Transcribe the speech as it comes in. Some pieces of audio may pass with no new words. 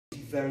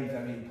very,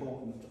 very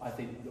important, I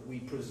think, that we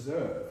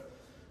preserve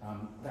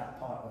that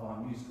part of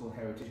our musical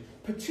heritage,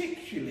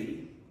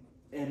 particularly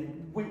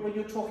when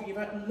you're talking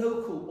about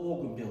local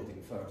organ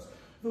building firms.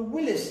 The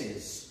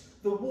Willises,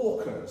 the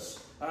Walkers,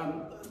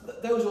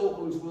 those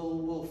organs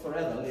will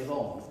forever live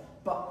on,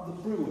 but the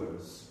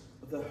brewers,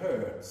 the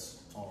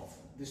herds of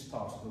this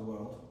part of the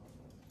world,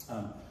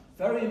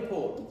 very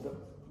important that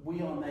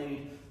we are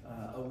made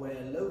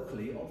aware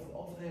locally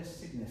of their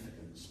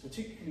significance,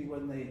 particularly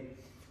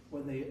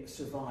when they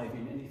survive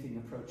in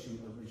anything approaching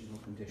original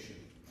condition.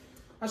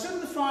 And so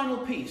the final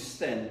piece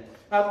then,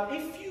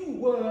 if you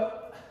were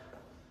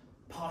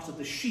part of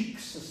the chic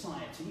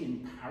society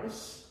in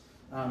Paris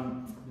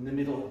in the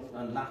middle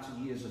and latter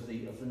years of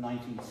the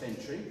 19th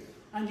century,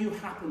 and you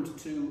happened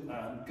to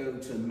go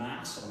to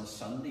Mass on a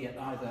Sunday at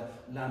either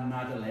La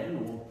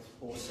Madeleine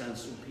or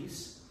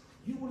Saint-Sulpice,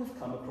 you would have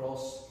come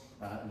across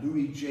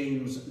Louis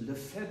James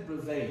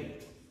Lefebvre-Veilly,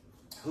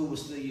 who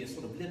was the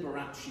sort of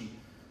Liberace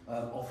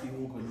of the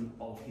organ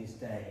of his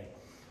day.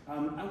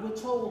 And we're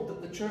told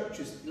that the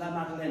churches, La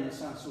Madeleine and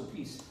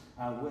Saint-Sulpice,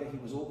 where he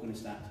was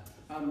organist at,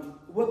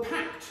 were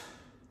packed.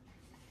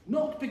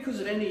 Not because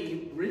of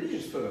any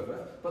religious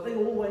fervour, but they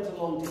all went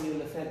along to hear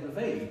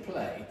Lefebvre-Veilly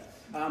play,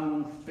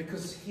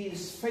 because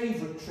his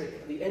favourite trick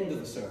at the end of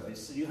the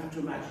service, so you have to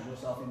imagine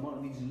yourself in one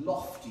of these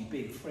lofty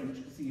big French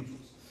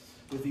cathedrals,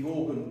 with the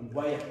organ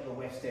way up at the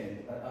west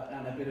end,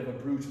 and a bit of a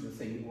brute of a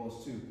thing it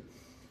was too.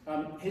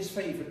 His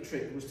favourite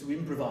trick was to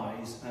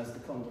improvise as the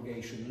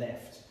congregation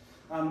left.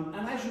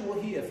 And as you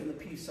will hear from the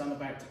piece I'm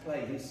about to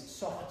play, his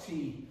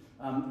sortie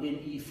in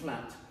E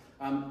flat,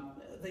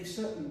 they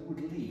certainly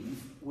would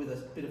leave with a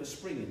bit of a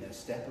spring in their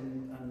step,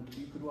 and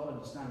you could well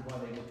understand why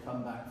they would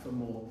come back for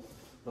more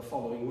the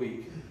following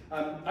week.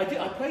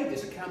 I played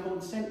this at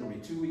Camborne Centenary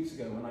 2 weeks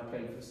ago when I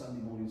played for the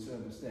Sunday morning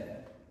service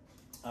there.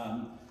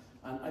 And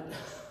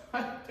I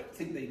don't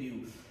think they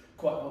knew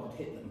quite what had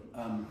hit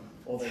them,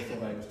 or they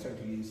thought I was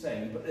totally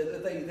insane, but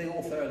they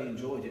all thoroughly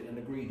enjoyed it and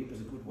agreed it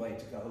was a good way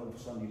to go home for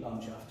Sunday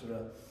lunch after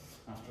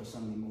a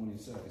Sunday morning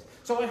service.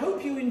 So I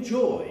hope you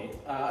enjoy.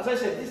 As I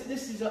said,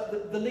 this is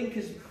the link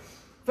is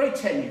very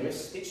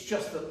tenuous. It's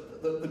just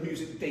that the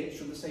music dates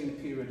from the same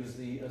period as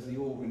the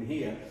organ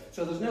here,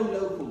 so there's no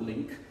local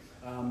link.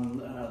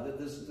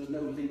 There's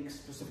no link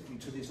specifically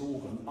to this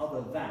organ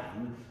other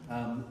than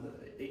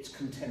it's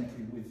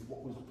contemporary with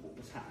what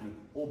was happening,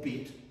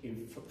 albeit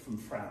from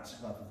France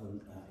rather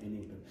than in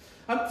England.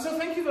 So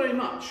thank you very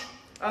much.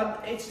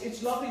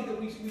 It's lovely that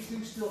we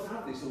do still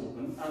have this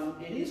organ.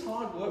 It is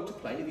hard work to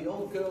play. The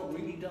old girl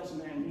really does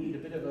now need a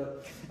bit of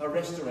a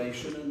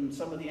restoration, and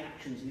some of the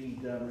actions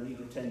need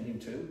attending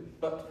to.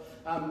 But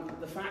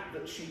the fact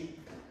that she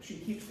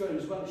keeps going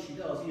as well as she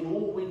does in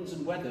all winds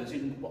and weathers,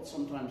 in what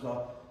sometimes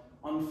are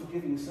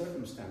unforgiving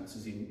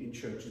circumstances in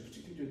churches,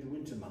 particularly during the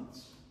winter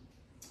months,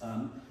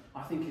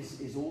 I think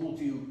is all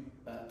due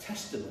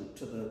testament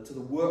to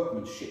the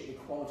workmanship, the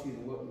quality of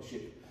the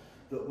workmanship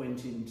that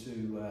went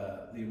into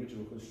the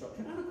original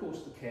construction, and of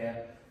course the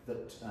care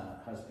that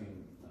has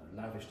been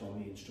lavished on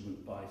the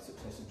instrument by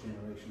successive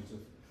generations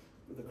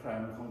of the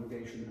Crowan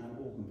congregation and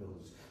organ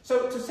builders.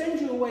 So to send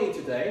you away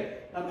today,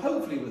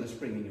 hopefully with a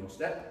spring in your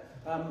step,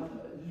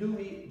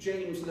 Louis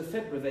James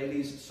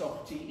Lefebvre-Veilly's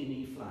sortie in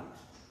E flat.